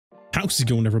How's it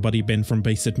going, everybody? Ben from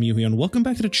basesetmew here, and welcome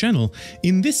back to the channel.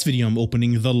 In this video I'm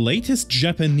opening the latest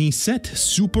Japanese set,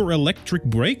 Super Electric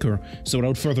Breaker. So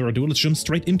without further ado, let's jump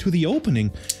straight into the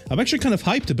opening. I'm actually kind of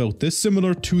hyped about this,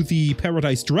 similar to the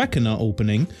Paradise Dracona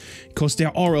opening, because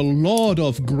there are a lot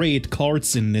of great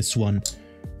cards in this one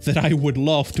that I would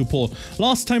love to pull.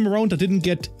 Last time around I didn't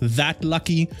get that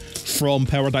lucky from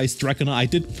Paradise Dracona. I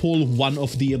did pull one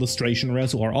of the illustration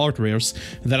rares or art rares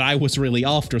that I was really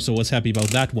after, so I was happy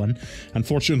about that one.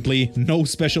 Unfortunately, no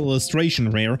special illustration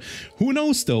rare. Who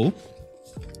knows though?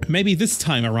 Maybe this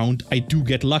time around I do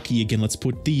get lucky again. Let's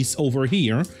put these over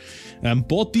here.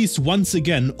 Bought these once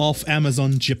again off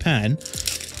Amazon Japan.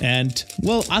 And,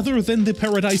 well, other than the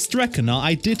Paradise Dracona,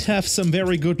 I did have some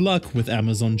very good luck with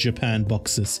Amazon Japan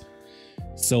boxes.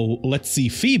 So, let's see,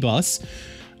 Phoebus.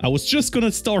 I was just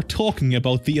gonna start talking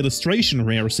about the illustration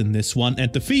rares in this one,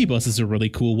 and the Phoebus is a really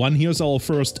cool one. Here's our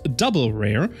first double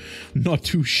rare. Not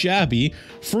too shabby.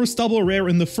 First double rare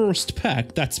in the first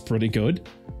pack, that's pretty good.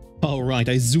 Alright,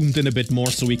 I zoomed in a bit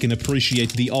more so we can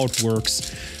appreciate the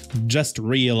artworks just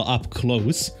real up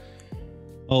close.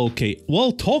 Okay,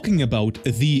 well, talking about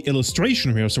the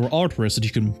illustration rares or art rares that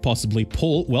you can possibly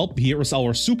pull, well, here's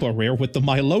our super rare with the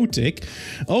Milotic.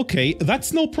 Okay,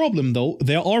 that's no problem though.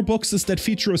 There are boxes that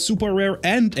feature a super rare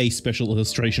and a special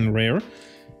illustration rare.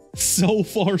 So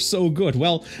far, so good.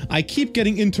 Well, I keep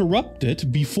getting interrupted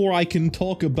before I can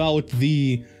talk about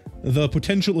the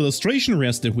potential illustration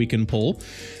rares that we can pull.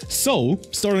 So,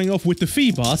 starting off with the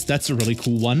Phoebus, that's a really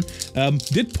cool one.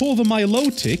 Did pull the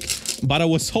Milotic, but I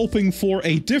was hoping for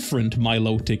a different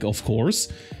Milotic, of course.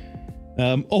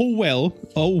 Oh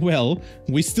well,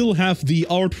 we still have the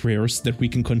art rares that we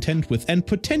can contend with, and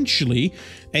potentially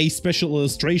a special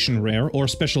illustration rare or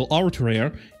special art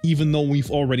rare, even though we've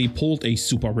already pulled a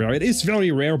super rare. It is very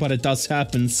rare, but it does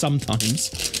happen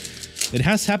sometimes. It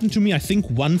has happened to me, I think,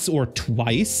 once or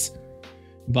twice,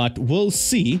 but we'll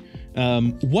see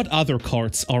what other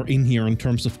cards are in here in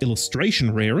terms of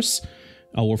illustration rares.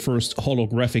 Our first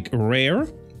holographic rare,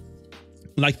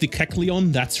 like the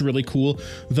Kecleon, that's really cool.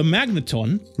 The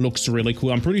Magneton looks really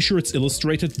cool. I'm pretty sure it's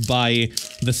illustrated by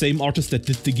the same artist that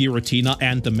did the Giratina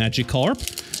and the Magikarp.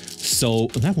 So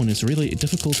that one is really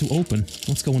difficult to open.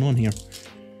 What's going on here?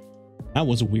 That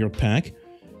was a weird pack.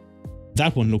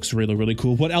 That one looks really, really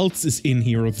cool. What else is in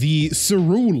here? The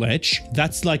Cerulege.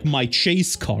 That's like my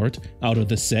chase card out of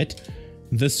the set.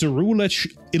 The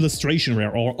Cerulege illustration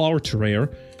rare or art rare.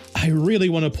 I really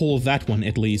want to pull that one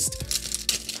at least.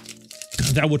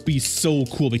 That would be so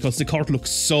cool because the card looks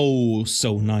so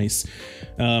nice.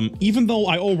 Even though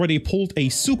I already pulled a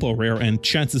super rare and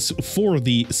chances for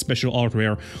the special art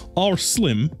rare are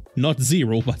slim. Not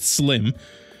zero, but slim.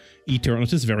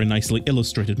 Eternatus, very nicely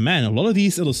illustrated. Man, a lot of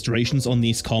these illustrations on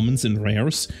these commons and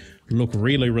rares look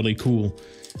really, really cool.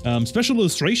 Special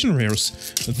illustration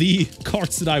rares, the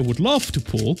cards that I would love to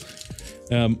pull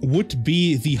would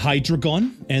be the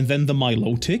Hydreigon and then the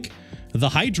Milotic. The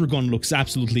Hydreigon looks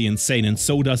absolutely insane, and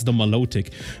so does the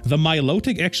Milotic. The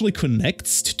Milotic actually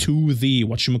connects to the,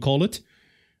 whatchamacallit?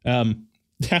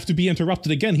 Have to be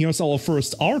interrupted again. Here's our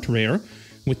first art rare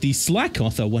with the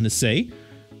Slakoth, I want to say.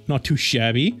 Not too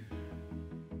shabby.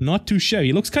 Not too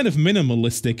shabby. It looks kind of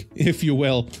minimalistic, if you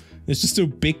will. It's just a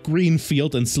big green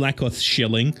field and Slakoth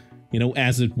shilling, you know,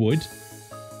 as it would.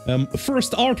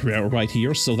 First art rare right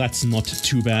here, so that's not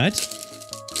too bad.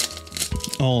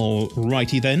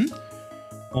 Alrighty then.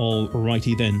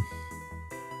 Alrighty then.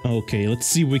 Okay, let's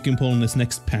see what we can pull in this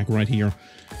next pack right here.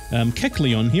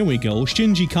 Kecleon, here we go.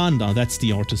 Shinji Kanda, that's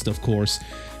the artist, of course.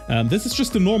 This is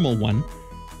just a normal one.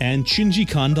 And Shinji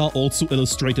Kanda also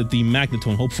illustrated the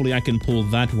Magneton. Hopefully I can pull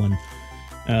that one.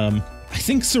 I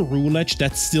think Cerulege,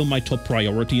 that's still my top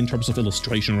priority in terms of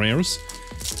illustration rares.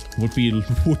 Would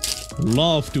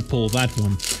love to pull that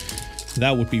one.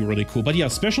 That would be really cool. But yeah,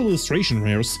 special illustration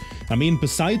rares. I mean,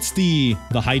 besides the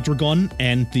Hydreigon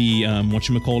and the,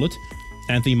 whatchamacallit,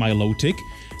 and the Milotic,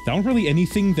 there aren't really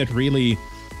anything that really,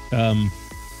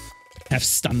 have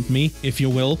stunned me, if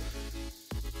you will.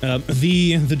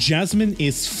 The Jasmine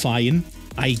is fine,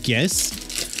 I guess.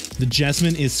 The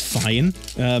Jasmine is fine.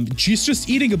 She's just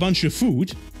eating a bunch of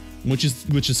food, which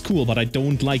is cool, but I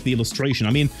don't like the illustration.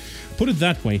 I mean, put it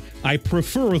that way, I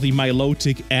prefer the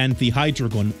Milotic and the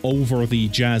Hydreigon over the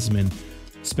Jasmine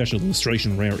special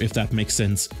illustration rare, if that makes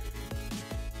sense.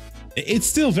 It's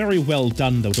still very well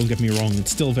done, though, don't get me wrong,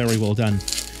 it's still very well done.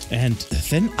 And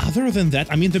then, other than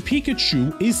that, I mean, the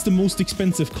Pikachu is the most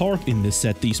expensive card in this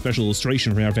set, the special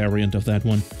illustration rare variant of that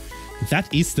one.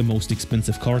 That is the most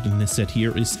expensive card in this set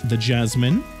here, is the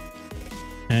Jasmine.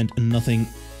 And nothing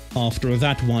after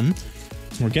that one.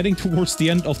 We're getting towards the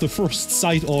end of the first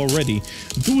site already.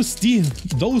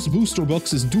 Those booster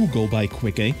boxes do go by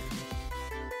quick, eh?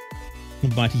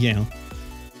 But yeah.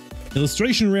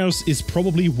 Illustration rares is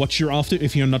probably what you're after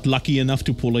if you're not lucky enough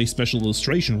to pull a special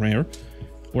illustration rare.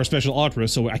 Or special art rare,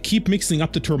 so I keep mixing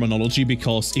up the terminology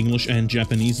because English and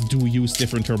Japanese do use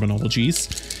different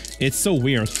terminologies. It's so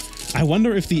weird. I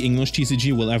wonder if the English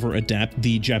TCG will ever adapt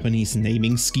the Japanese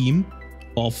naming scheme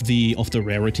of the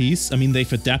rarities. I mean,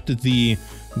 they've adapted the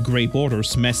Grey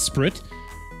Borders Mesprit.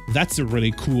 That's a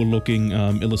really cool looking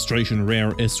illustration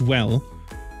rare as well.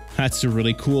 That's a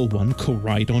really cool one.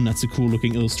 Koraidon, that's a cool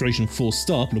looking illustration, full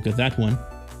stop. Look at that one.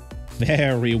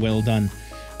 Very well done.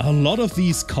 A lot of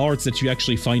these cards that you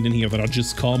actually find in here that are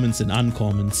just commons and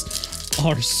uncommons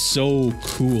are so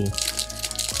cool.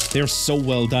 They're so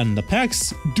well done. The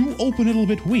packs do open a little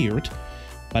bit weird,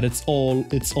 but it's all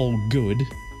good.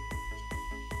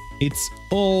 It's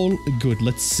all good.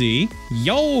 Let's see.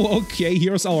 Yo, okay,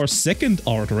 here's our second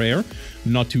art rare.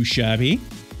 Not too shabby.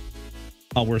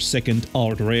 Our second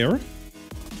art rare.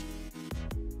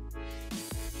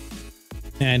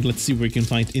 And let's see what we can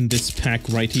find in this pack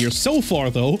right here. So far,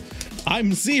 though,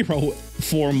 I'm 0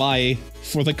 for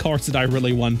the cards that I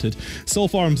really wanted. So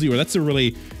far, I'm 0. That's a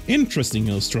really interesting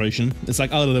illustration. It's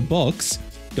like out of the box.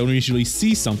 Don't usually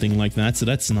see something like that, so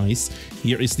that's nice.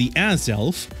 Here is the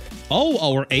Azelf. Oh,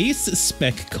 our Ace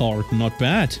spec card. Not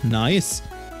bad. Nice.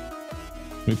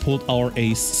 We pulled our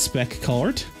Ace spec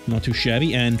card. Not too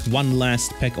shabby. And one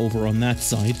last pack over on that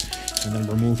side. And then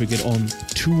we're moving it on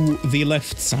to the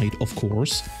left side, of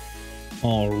course.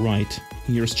 Alright,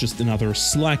 here's just another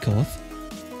Slackoth.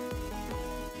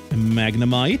 A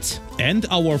Magnemite. And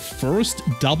our first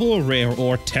double rare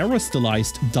or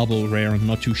terastallized double rare.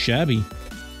 Not too shabby.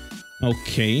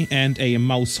 Okay, and a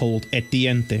Mousehold at the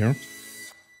end there.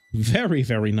 Very,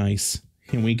 very nice.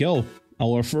 Here we go.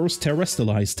 Our first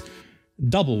terastallized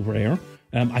double rare.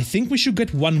 I think we should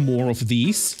get one more of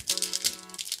these.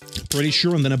 Pretty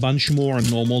sure, and then a bunch more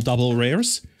normal double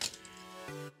rares.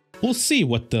 We'll see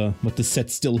what the set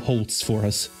still holds for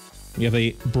us. We have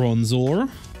a Bronzor.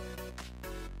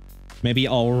 Maybe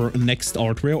our next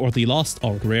art rare or the last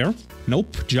art rare.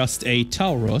 Nope, just a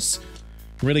Tauros.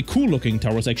 Really cool looking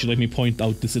Tauros. Actually, let me point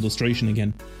out this illustration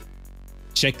again.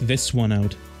 Check this one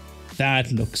out.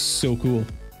 That looks so cool.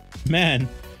 Man,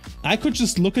 I could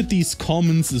just look at these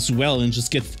commons as well and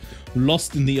just get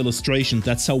lost in the illustration.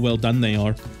 That's how well done they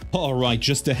are. Alright,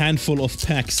 just a handful of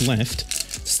packs left.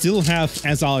 Still have,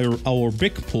 as our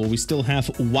big pull, we still have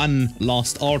one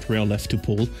last art rare left to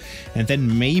pull. And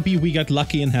then maybe we get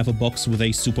lucky and have a box with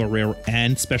a super rare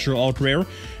and special art rare.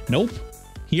 Nope.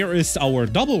 Here is our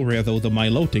double rare though, the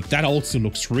Milotic. That also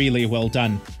looks really well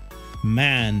done.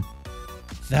 Man,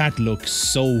 that looks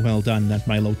so well done, that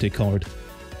Milotic card.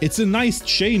 It's a nice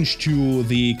change to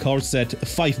the cards that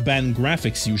 5-band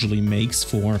graphics usually makes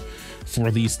for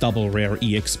these double rare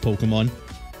EX Pokemon.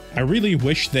 I really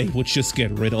wish they would just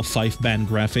get rid of 5-band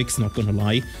graphics, not gonna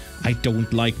lie. I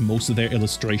don't like most of their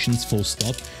illustrations, full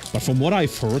stop. But from what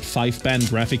I've heard, 5-band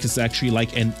graphics is actually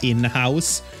like an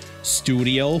in-house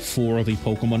studio for the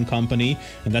Pokemon Company,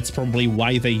 and that's probably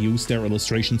why they use their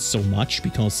illustrations so much,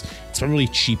 because it's probably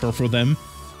cheaper for them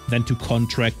than to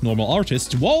contract normal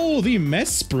artists. Whoa, the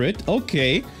Mesprit,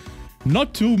 okay.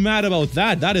 Not too mad about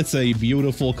that. That is a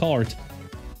beautiful card.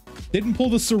 Didn't pull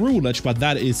the Cerulege, but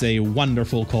that is a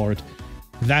wonderful card.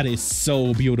 That is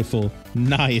so beautiful.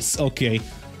 Nice, okay.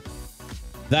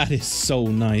 That is so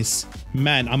nice.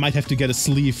 Man, I might have to get a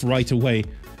sleeve right away,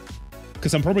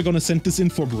 because I'm probably going to send this in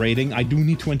for grading. I do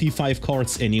need 25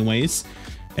 cards anyways.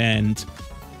 And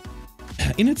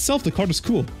in itself, the card is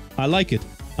cool. I like it.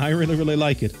 I really, really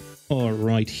like it.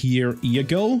 Alright, here you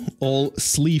go. All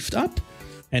sleeved up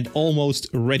and almost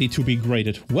ready to be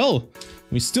graded. Well,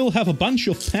 we still have a bunch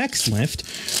of packs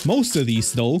left. Most of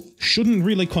these, though, shouldn't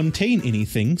really contain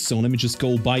anything. So let me just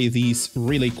go by these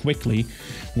really quickly.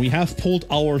 We have pulled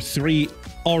our 3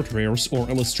 art rares, or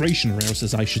illustration rares,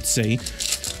 as I should say.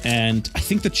 And I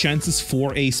think the chances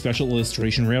for a special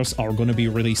illustration rares are going to be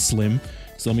really slim.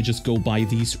 So let me just go by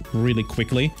these really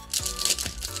quickly,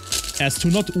 as to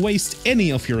not waste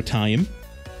any of your time.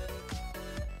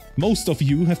 Most of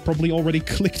you have probably already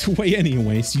clicked away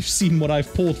anyways. You've seen what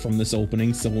I've pulled from this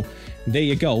opening, so there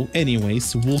you go.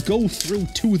 Anyways, we'll go through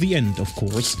to the end, of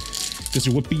course, because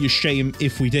it would be a shame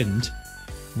if we didn't.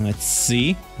 Let's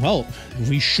see. Well,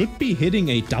 we should be hitting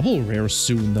a double rare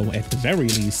soon, though, at the very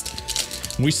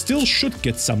least. We still should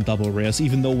get some double rares,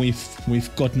 even though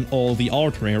we've gotten all the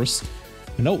art rares.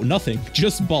 No, nothing.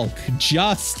 Just bulk.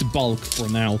 Just bulk for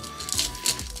now.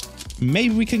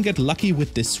 Maybe we can get lucky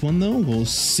with this one, though. We'll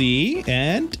see.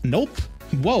 And nope.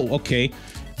 Whoa, okay.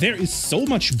 There is so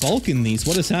much bulk in these.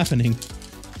 What is happening?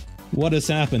 What is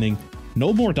happening?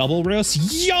 No more double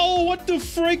rares? Yo, what the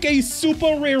frick? A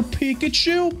super rare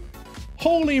Pikachu?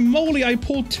 Holy moly, I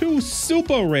pulled 2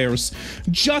 super rares.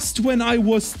 Just when I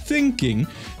was thinking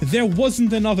there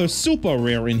wasn't another super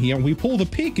rare in here, we pull the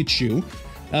Pikachu.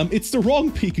 It's the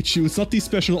wrong Pikachu, it's not the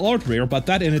special art rare, but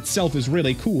that in itself is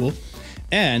really cool.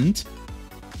 And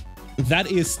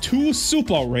that is 2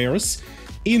 super rares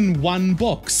in 1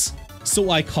 box. So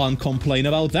I can't complain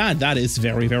about that. That is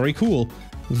very, very cool.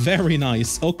 Very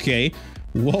nice. Okay.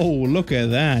 Whoa, look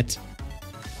at that.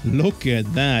 Look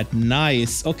at that.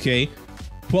 Nice. Okay.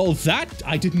 Well, that,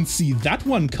 I didn't see that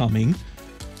one coming.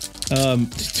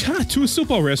 2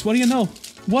 super rares. What do you know?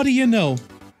 What do you know?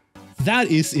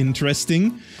 That is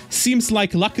interesting. Seems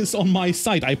like luck is on my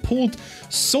side. I pulled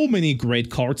so many great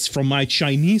cards from my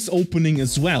Chinese opening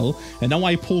as well, and now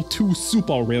I pulled 2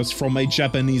 super rares from my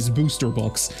Japanese booster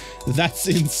box. That's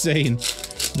insane.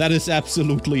 That is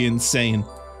absolutely insane.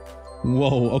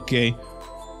 Whoa, okay.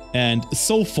 And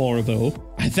so far, though,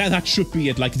 that should be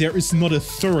it. Like, there is not a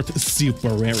 3rd super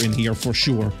rare in here for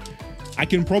sure. I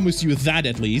can promise you that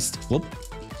at least. Whoop.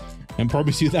 And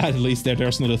promise you that at least that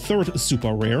there's not a 3rd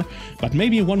super rare, but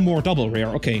maybe 1 more double rare.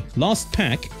 Okay, last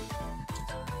pack.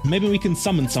 Maybe we can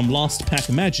summon some last pack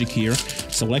magic here.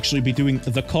 So we'll actually be doing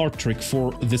the card trick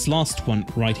for this last one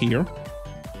right here.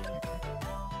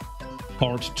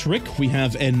 Card trick. We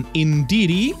have an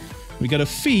Indeedee. We got a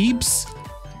Phoebes.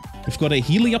 We've got a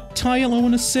Helioptile, I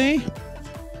want to say.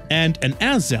 And an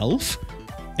Azelf.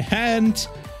 And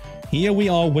here we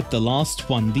are with the last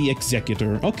one, the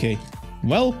Executor. Okay,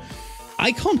 well,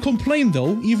 I can't complain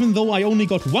though, even though I only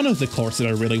got 1 of the cards that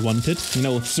I really wanted. You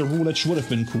know, Cerulege would have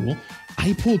been cool.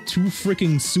 I pulled 2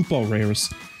 freaking super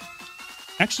rares.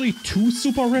 Actually, 2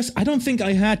 super rares? I don't think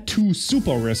I had 2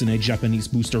 super rares in a Japanese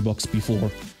booster box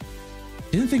before.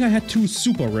 Didn't think I had 2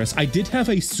 super rares. I did have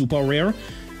a super rare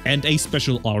and a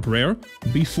special art rare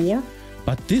before,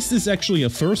 but this is actually a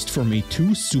first for me.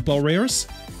 2 super rares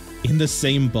in the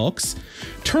same box.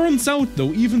 Turns out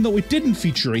though, even though it didn't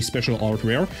feature a special art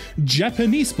rare,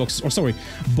 Japanese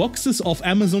boxes of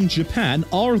Amazon Japan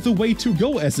are the way to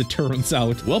go, as it turns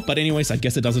out. Well, but anyways, I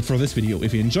guess it does it for this video.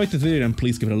 If you enjoyed the video, then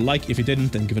please give it a like. If you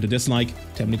didn't, then give it a dislike.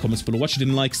 Tell me in the comments below what you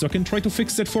didn't like, so I can try to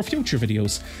fix it for future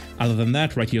videos. Other than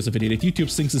that, right here's a video that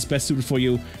YouTube thinks is best suited for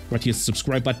you. Right here's the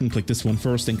subscribe button. Click this one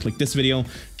first, then click this video.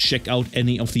 Check out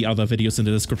any of the other videos in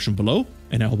the description below,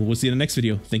 and I hope we'll see you in the next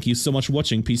video. Thank you so much for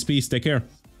watching. Peace, peace. Take care.